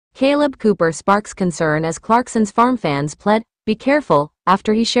Kaleb Cooper sparks concern as Clarkson's farm fans plead, "Be careful,"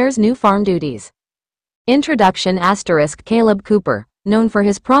 after he shares new farm duties. Introduction ** Kaleb Cooper, known for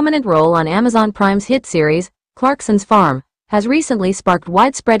his prominent role on Amazon Prime's hit series, Clarkson's Farm, has recently sparked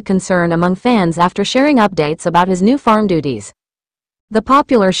widespread concern among fans after sharing updates about his new farm duties. The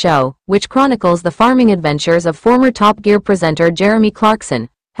popular show, which chronicles the farming adventures of former Top Gear presenter Jeremy Clarkson,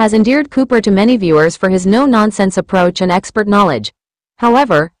 has endeared Cooper to many viewers for his no-nonsense approach and expert knowledge.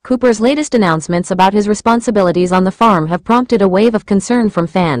 However, Cooper's *latest announcements about his responsibilities on the farm have prompted a wave of concern from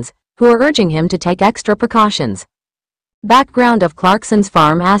fans, who are urging him to take extra precautions. Background of Clarkson's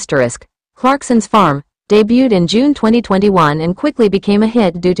Farm *. Clarkson's Farm debuted in June 2021 and quickly became a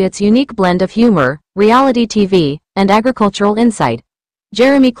hit due to its unique blend of humor, reality TV, and agricultural insight.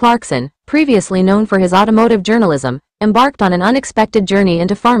 Jeremy Clarkson, previously known for his automotive journalism, embarked on an unexpected journey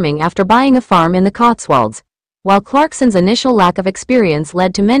into farming after buying a farm in the Cotswolds. While Clarkson's initial lack of experience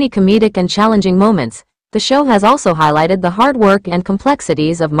led to many comedic and challenging moments, the show has also highlighted the hard work and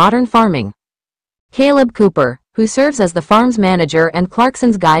complexities of modern farming. Kaleb Cooper, who serves as the farm's manager and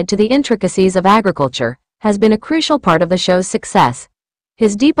Clarkson's guide to the intricacies of agriculture, has been a crucial part of the show's success.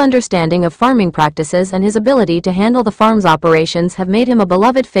 His deep understanding of farming practices and his ability to handle the farm's operations have made him a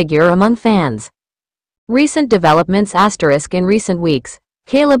beloved figure among fans. Recent developments *. In recent weeks,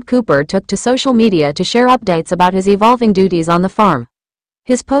 Kaleb Cooper took to social media to share updates about his evolving duties on the farm.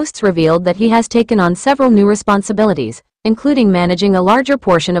 His posts revealed that he has taken on several new responsibilities, including managing a larger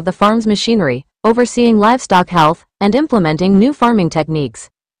portion of the farm's machinery, overseeing livestock health, and implementing new farming techniques.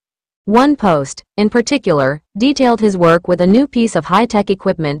 One post, in particular, detailed his work with a new piece of high-tech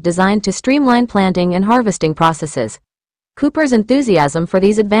equipment designed to streamline planting and harvesting processes. Cooper's enthusiasm for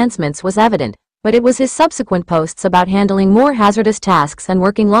these advancements was evident, but it was his subsequent posts about handling more hazardous tasks and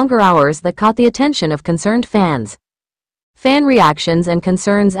working longer hours that caught the attention of concerned fans. Fan reactions and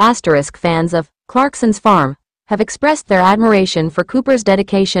concerns *. Fans of Clarkson's Farm have expressed their admiration for Cooper's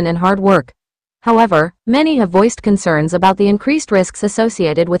dedication and hard work. However, many have voiced concerns about the increased risks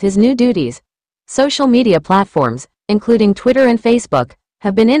associated with his new duties. Social media platforms, including Twitter and Facebook,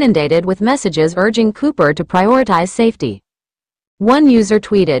 have been inundated with messages urging Cooper to prioritize safety. One user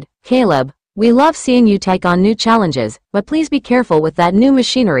tweeted, "Kaleb, we love seeing you take on new challenges, but please be careful with that new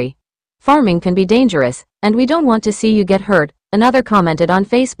machinery. Farming can be dangerous, and we don't want to see you get hurt." Another commented on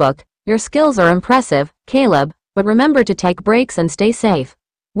Facebook, "Your skills are impressive, Kaleb, but remember to take breaks and stay safe.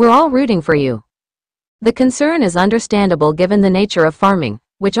 We're all rooting for you." The concern is understandable given the nature of farming,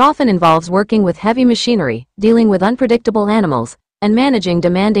 which often involves working with heavy machinery, dealing with unpredictable animals, and managing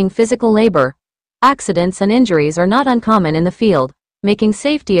demanding physical labor. Accidents and injuries are not uncommon in the field, making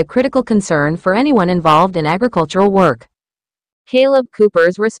safety a critical concern for anyone involved in agricultural work. Kaleb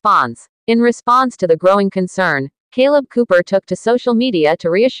Cooper's response. In response to the growing concern, Kaleb Cooper took to social media to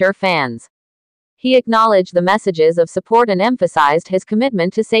reassure fans. He acknowledged the messages of support and emphasized his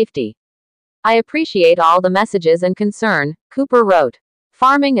commitment to safety. "I appreciate all the messages and concern," Cooper wrote.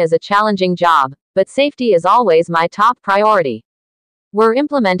 "Farming is a challenging job, but safety is always my top priority. We're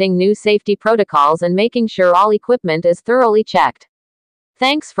implementing new safety protocols and making sure all equipment is thoroughly checked.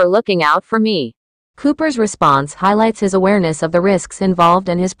 Thanks for looking out for me." Cooper's response highlights his awareness of the risks involved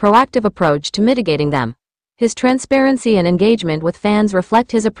and his proactive approach to mitigating them. His transparency and engagement with fans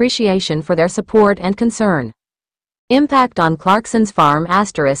reflect his appreciation for their support and concern. Impact on Clarkson's Farm *.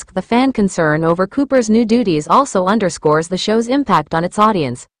 The fan concern over Cooper's new duties also underscores the show's impact on its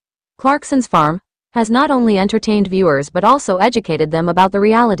audience. Clarkson's Farm has not only entertained viewers but also educated them about the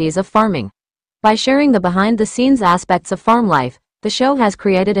realities of farming. By sharing the behind-the-scenes aspects of farm life, the show has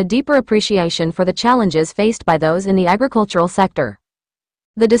created a deeper appreciation for the challenges faced by those in the agricultural sector.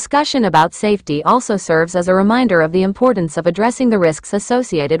 The discussion about safety also serves as a reminder of the importance of addressing the risks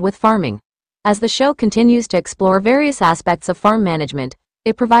associated with farming. As the show continues to explore various aspects of farm management,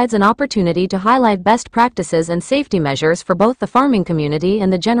 it provides an opportunity to highlight best practices and safety measures for both the farming community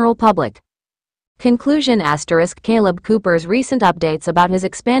and the general public. Conclusion *. Kaleb Cooper's recent updates about his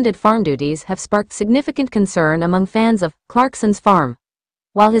expanded farm duties have sparked significant concern among fans of Clarkson's Farm.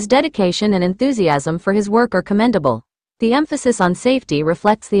 While his dedication and enthusiasm for his work are commendable, the emphasis on safety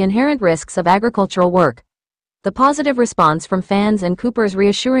reflects the inherent risks of agricultural work. The positive response from fans and Cooper's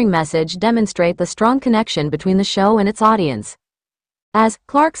reassuring message demonstrate the strong connection between the show and its audience. As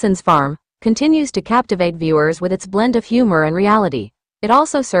Clarkson's Farm continues to captivate viewers with its blend of humor and reality, it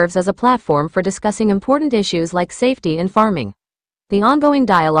also serves as a platform for discussing important issues like safety in farming. The ongoing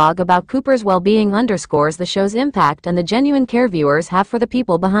dialogue about Cooper's well-being underscores the show's impact and the genuine care viewers have for the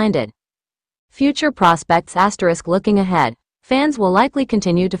people behind it. Future prospects *. Looking ahead, fans will likely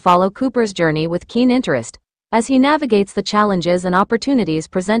continue to follow Cooper's journey with keen interest. As he navigates the challenges and opportunities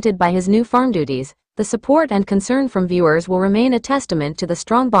presented by his new farm duties, the support and concern from viewers will remain a testament to the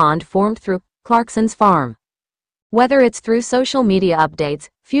strong bond formed through Clarkson's farm. Whether it's through social media updates,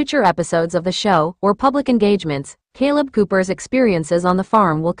 future episodes of the show, or public engagements, Kaleb Cooper's experiences on the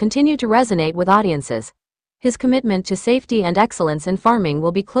farm will continue to resonate with audiences. His commitment to safety and excellence in farming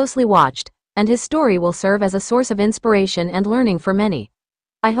will be closely watched, and his story will serve as a source of inspiration and learning for many.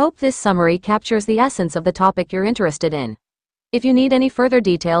 I hope this summary captures the essence of the topic you're interested in. If you need any further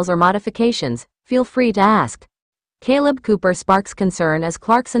details or modifications, feel free to ask. Kaleb Cooper sparks concern as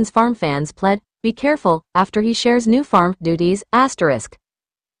Clarkson's farm fans plead, "Be careful," after he shares new farm duties.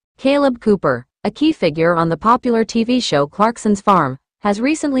 Kaleb Cooper, a key figure on the popular TV show Clarkson's Farm, has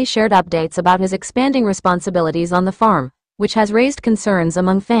recently shared updates about his expanding responsibilities on the farm, which has raised concerns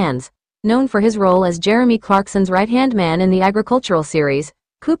among fans. Known for his role as Jeremy Clarkson's right-hand man in the agricultural series,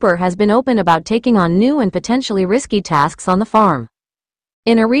 Cooper has been open about taking on new and potentially risky tasks on the farm.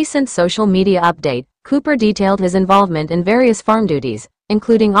 In a recent social media update, Cooper detailed his involvement in various farm duties,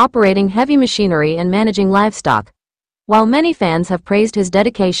 including operating heavy machinery and managing livestock. While many fans have praised his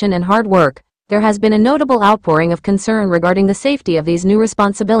dedication and hard work, there has been a notable outpouring of concern regarding the safety of these new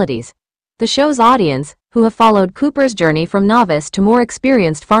responsibilities. The show's audience, who have followed Cooper's journey from novice to more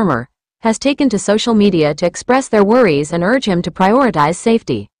experienced farmer, has taken to social media to express their worries and urge him to prioritize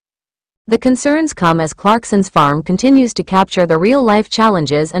safety. The concerns come as Clarkson's farm continues to capture the real-life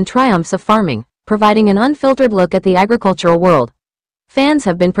challenges and triumphs of farming, providing an unfiltered look at the agricultural world. Fans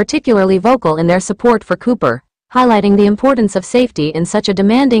have been particularly vocal in their support for Cooper, highlighting the importance of safety in such a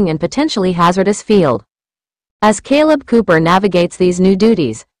demanding and potentially hazardous field. As Kaleb Cooper navigates these new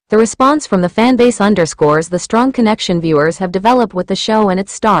duties, the response from the fanbase underscores the strong connection viewers have developed with the show and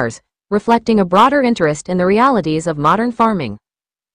its stars, reflecting a broader interest in the realities of modern farming.